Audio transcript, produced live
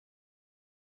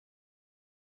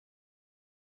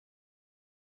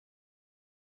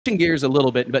gears a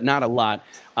little bit, but not a lot.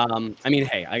 I mean,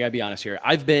 hey, I gotta be honest here.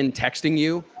 I've been texting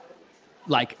you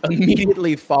like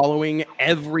immediately following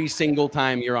every single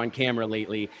time you're on camera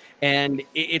lately. And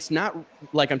it's not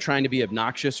like I'm trying to be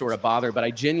obnoxious or a bother, but I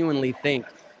genuinely think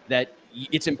that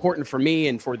it's important for me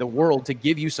and for the world to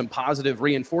give you some positive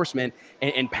reinforcement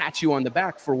and pat you on the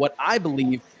back for what I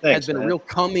believe has Thanks, been a man. real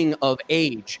coming of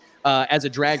age as a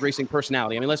drag racing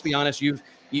personality. I mean, let's be honest,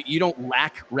 you don't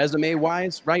lack resume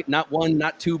wise, right? Not one,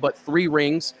 not two, but 3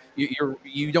 rings.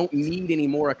 You don't need any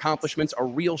more accomplishments. A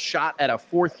real shot at a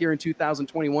 4th here in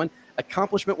 2021.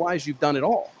 Accomplishment wise, you've done it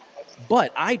all.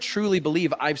 But I truly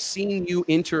believe I've seen you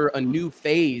enter a new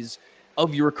phase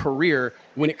of your career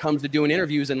when it comes to doing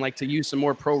interviews and, like, to use some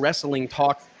more pro wrestling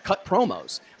talk, cut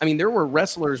promos. I mean, there were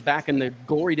wrestlers back in the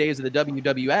glory days of the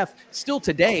WWF, still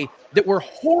today, that were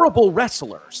horrible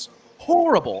wrestlers.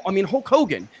 Horrible. I mean, Hulk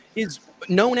Hogan is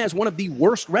known as one of the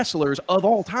worst wrestlers of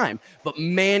all time, but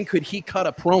man, could he cut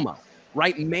a promo,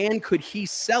 right? Man, could he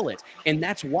sell it. And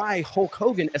that's why Hulk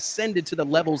Hogan ascended to the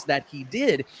levels that he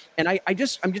did. And I'm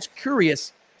just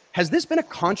curious, has this been a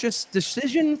conscious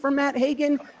decision for Matt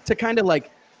Hagan to kind of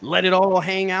like let it all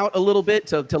hang out a little bit,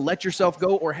 to let yourself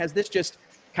go? Or has this just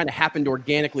kind of happened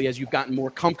organically as you've gotten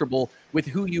more comfortable with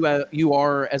who you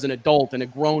are as an adult and a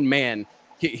grown man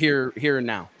here and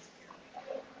now?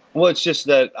 Well, it's just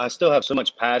that I still have so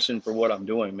much passion for what I'm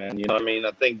doing, man. You know what I mean?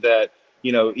 I think that,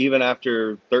 even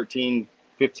after 13,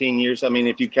 15 years, I mean,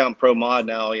 if you count pro mod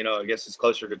now, I guess it's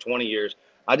closer to 20 years.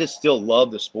 I just still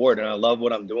love the sport and I love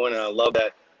what I'm doing. And I love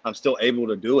that I'm still able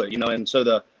to do it, and so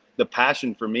the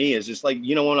passion for me is just like,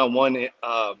 when I won,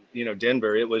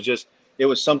 Denver, it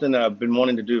was something that I've been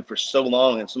wanting to do for so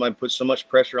long. And somebody puts so much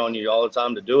pressure on you all the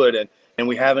time to do it. And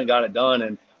we haven't got it done.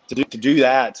 And to do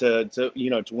that, to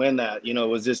win that,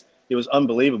 it was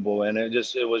unbelievable. And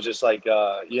it was just like,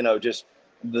 just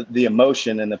the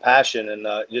emotion and the passion and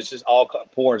it's just all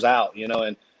pours out,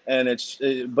 and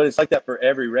but it's like that for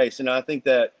every race. And I think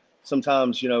that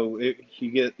sometimes, you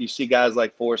see guys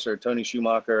like Force or Tony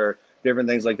Schumacher or different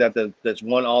things like that's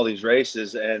won all these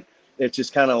races. And it's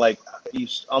just kind of like, you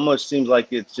almost seems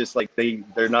like it's just like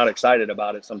they're not excited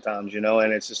about it sometimes,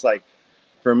 and it's just like,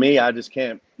 for me, I just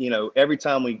can't, every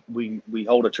time we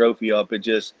hold a trophy up, it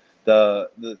just,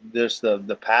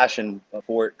 the passion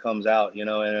for it comes out, and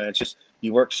it's just,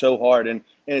 you work so hard and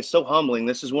it's so humbling.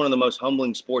 This is one of the most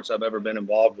humbling sports I've ever been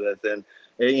involved with. And,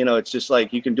 it's just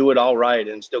like, you can do it all right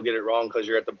and still get it wrong because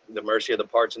you're at the mercy of the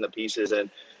parts and the pieces. And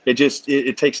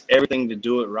it takes everything to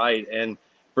do it right. And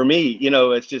for me,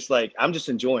 it's just like, I'm just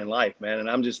enjoying life, man. And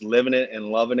I'm just living it and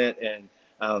loving it. And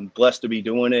I'm blessed to be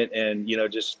doing it. And,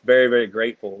 just very, very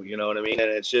grateful, you know what I mean? And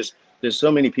it's just, there's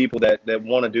so many people that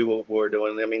want to do what we're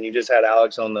doing. I mean, you just had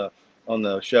Alex on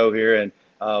the show here, and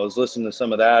I was listening to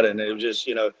some of that, and it was just,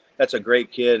 that's a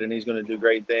great kid and he's going to do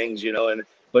great things,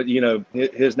 but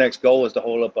his next goal is to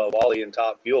hold up a Wally in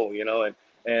Top Fuel,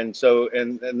 and so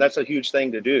that's a huge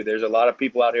thing to do. There's a lot of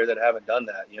people out here that haven't done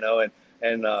that,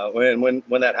 and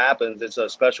when that happens, it's a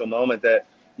special moment that,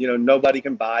 nobody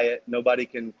can buy it. Nobody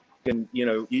can,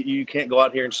 you can't go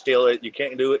out here and steal it. You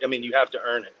can't do it. I mean, you have to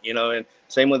earn it, and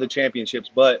same with the championships.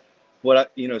 But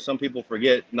what some people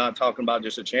forget, not talking about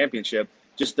just a championship,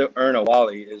 just to earn a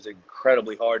Wally is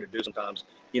incredibly hard to do sometimes.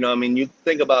 I mean, you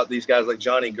think about these guys like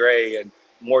Johnny Gray and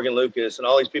Morgan Lucas and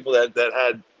all these people that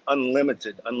had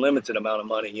unlimited amount of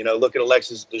money. Look at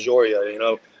Alexis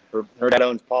DeJoria, her dad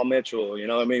owns Paul Mitchell,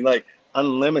 I mean, like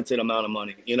unlimited amount of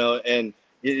money, and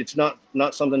it's not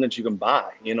something that you can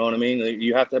buy, you know what I mean?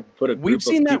 You have to put a group We've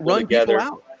seen of that people run together.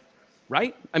 people out,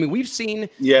 right? I mean, we've seen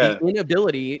the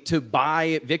inability to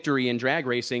buy victory in drag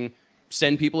racing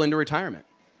send people into retirement.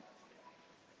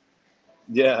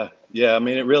 Yeah. I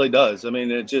mean, it really does. I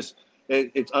mean,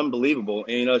 it's unbelievable.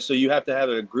 And, so you have to have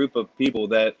a group of people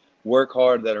that work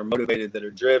hard, that are motivated, that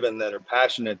are driven, that are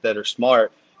passionate, that are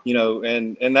smart,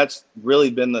 and that's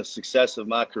really been the success of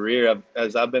my career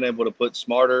as I've been able to put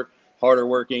smarter, harder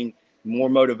working, more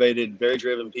motivated, very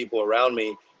driven people around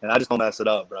me. And I just don't mess it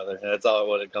up, brother. That's all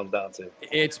what it comes down to.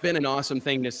 It's been an awesome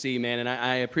thing to see, man. And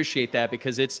I appreciate that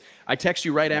because I text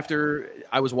you right after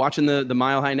I was watching the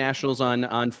Mile High Nationals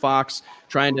on Fox,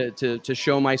 trying to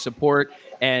show my support.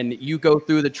 And you go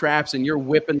through the traps and you're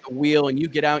whipping the wheel and you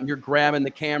get out and you're grabbing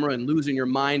the camera and losing your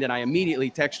mind. And I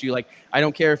immediately text you, like, I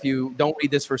don't care if you don't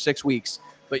read this for 6 weeks,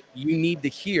 but you need to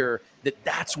hear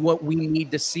that's what we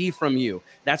need to see from you.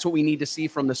 That's what we need to see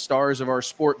from the stars of our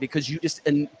sport, because you just,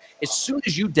 and as soon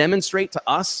as you demonstrate to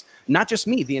us, not just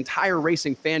me, the entire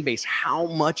racing fan base, how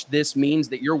much this means,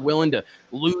 that you're willing to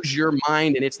lose your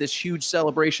mind. And it's this huge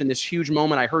celebration, this huge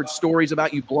moment. I heard stories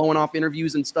about you blowing off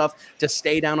interviews and stuff to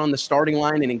stay down on the starting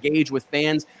line and engage with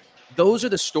fans. Those are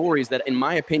the stories that, in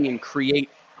my opinion, create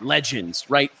legends,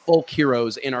 right? Folk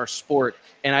heroes in our sport.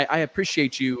 And I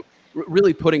appreciate you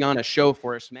really putting on a show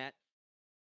for us, Matt.